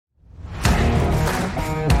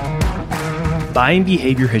Buying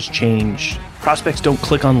behavior has changed. Prospects don't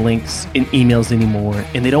click on links in emails anymore,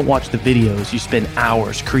 and they don't watch the videos you spend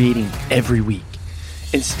hours creating every week.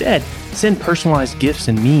 Instead, send personalized gifts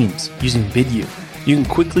and memes using Vidyou. You can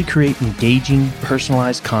quickly create engaging,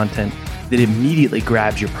 personalized content that immediately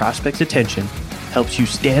grabs your prospect's attention, helps you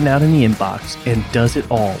stand out in the inbox, and does it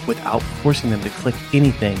all without forcing them to click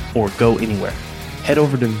anything or go anywhere. Head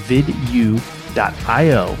over to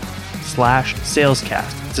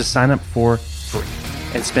vidyou.io/salescast to sign up for free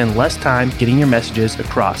and spend less time getting your messages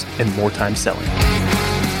across and more time selling.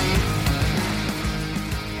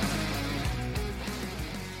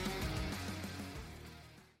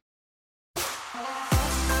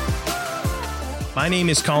 My name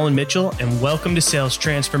is Colin Mitchell, and welcome to Sales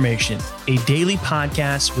Transformation, a daily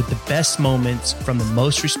podcast with the best moments from the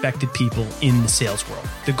most respected people in the sales world.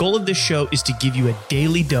 The goal of this show is to give you a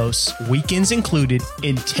daily dose, weekends included,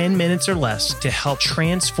 in 10 minutes or less to help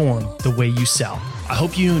transform the way you sell. I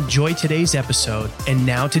hope you enjoy today's episode, and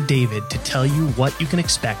now to David to tell you what you can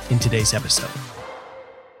expect in today's episode.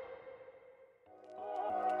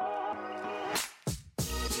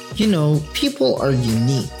 You know, people are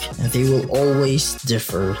unique and they will always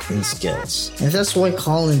differ in skills. And that's why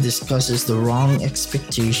Colin discusses the wrong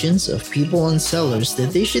expectations of people and sellers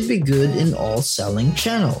that they should be good in all selling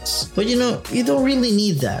channels. But you know, you don't really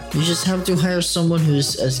need that. You just have to hire someone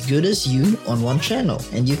who's as good as you on one channel.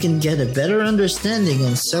 And you can get a better understanding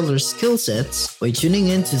on seller skill sets by tuning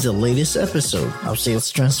into the latest episode of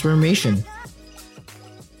Sales Transformation.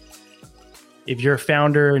 If you're a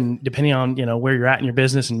founder, and depending on, where you're at in your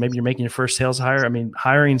business, and maybe you're making your first sales hire,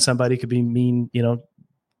 hiring somebody could mean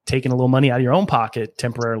taking a little money out of your own pocket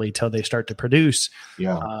temporarily till they start to produce.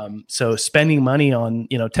 Yeah. So spending money on,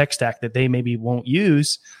 tech stack that they maybe won't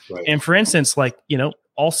use. Right. And for instance,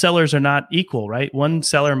 all sellers are not equal, right? One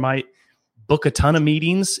seller might book a ton of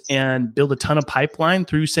meetings and build a ton of pipeline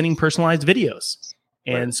through sending personalized videos.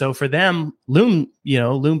 And so for them, Loom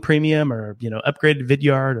Premium or, upgraded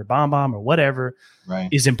Vidyard or BombBomb or whatever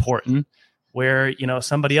is important, where,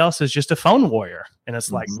 somebody else is just a phone warrior. And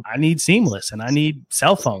it's like, I need Seamless and I need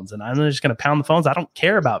cell phones and I'm just going to pound the phones. I don't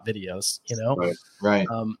care about videos, Right.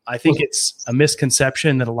 I think it's a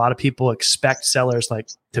misconception that a lot of people expect sellers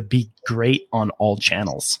to be great on all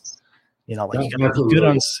channels. You got to be good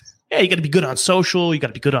on... Yeah, you got to be good on social, you got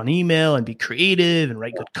to be good on email and be creative and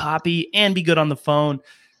write good copy and be good on the phone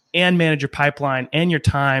and manage your pipeline and your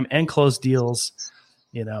time and close deals.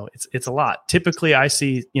 It's a lot. Typically, I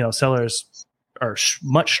see, sellers are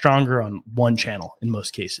much stronger on one channel in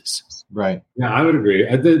most cases. Right. Yeah, I would agree.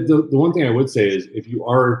 The one thing I would say is if you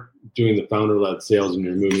are doing the founder-led sales and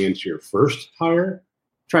you're moving into your first hire,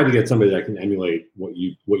 try to get somebody that can emulate what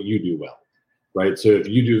you do well, right? So if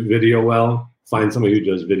you do video well, find somebody who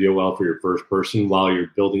does video well for your first person while you're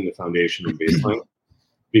building the foundation and baseline.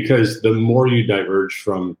 Because the more you diverge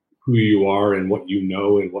from who you are and what you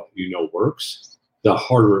know and what you know works, the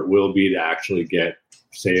harder it will be to actually get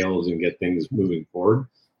sales and get things moving forward.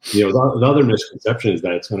 The other misconception is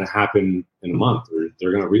that it's going to happen in a month, or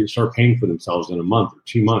they're going to start paying for themselves in a month or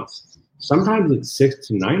 2 months. Sometimes it's 6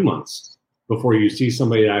 to 9 months before you see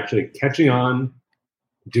somebody actually catching on,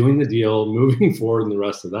 doing the deal, moving forward, and the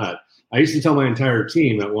rest of that. I used to tell my entire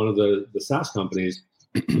team at one of the SaaS companies,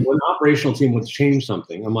 when the operational team would change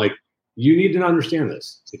something, I'm like, you need to understand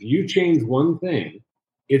this. If you change one thing,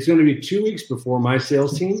 it's going to be 2 weeks before my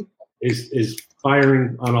sales team is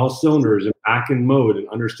firing on all cylinders and back in mode and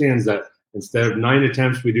understands that instead of 9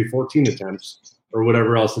 attempts, we do 14 attempts or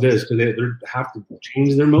whatever else it is, because they have to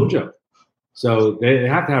change their mojo. So they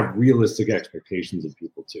have to have realistic expectations of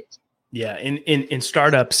people too. Yeah. In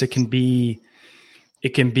startups, it can be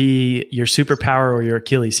your superpower or your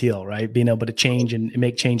Achilles heel, right? Being able to change and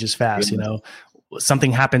make changes fast.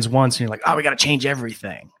 Something happens once and you're like, oh, we got to change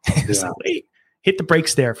everything. So wait, hit the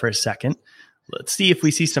brakes there for a second. Let's see if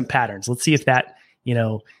we see some patterns. Let's see if that,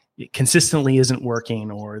 consistently isn't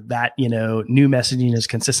working, or that, new messaging is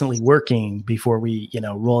consistently working before we,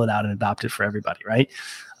 roll it out and adopt it for everybody. Right.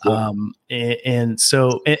 Yeah. And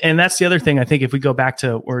that's the other thing. I think if we go back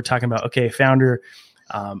to what we're talking about, okay, founder,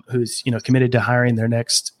 who's, committed to hiring their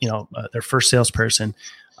next, their first salesperson.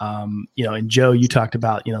 And Joe, you talked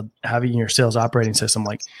about, having your sales operating system.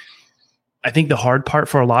 I think the hard part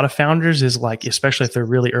for a lot of founders is especially if they're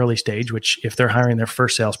really early stage, which if they're hiring their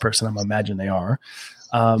first salesperson, I'm imagine they are,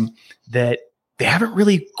 that they haven't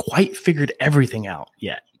really quite figured everything out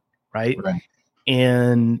yet. Right.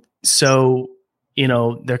 And so,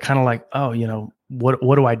 they're kind of like, oh,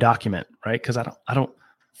 what do I document? Right. Cause I don't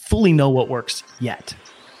fully know what works yet.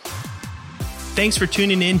 Thanks for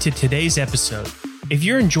tuning in to today's episode. If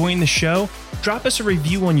you're enjoying the show, drop us a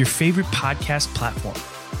review on your favorite podcast platform.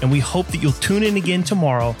 And we hope that you'll tune in again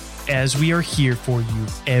tomorrow as we are here for you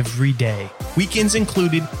every day, weekends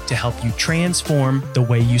included, to help you transform the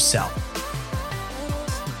way you sell.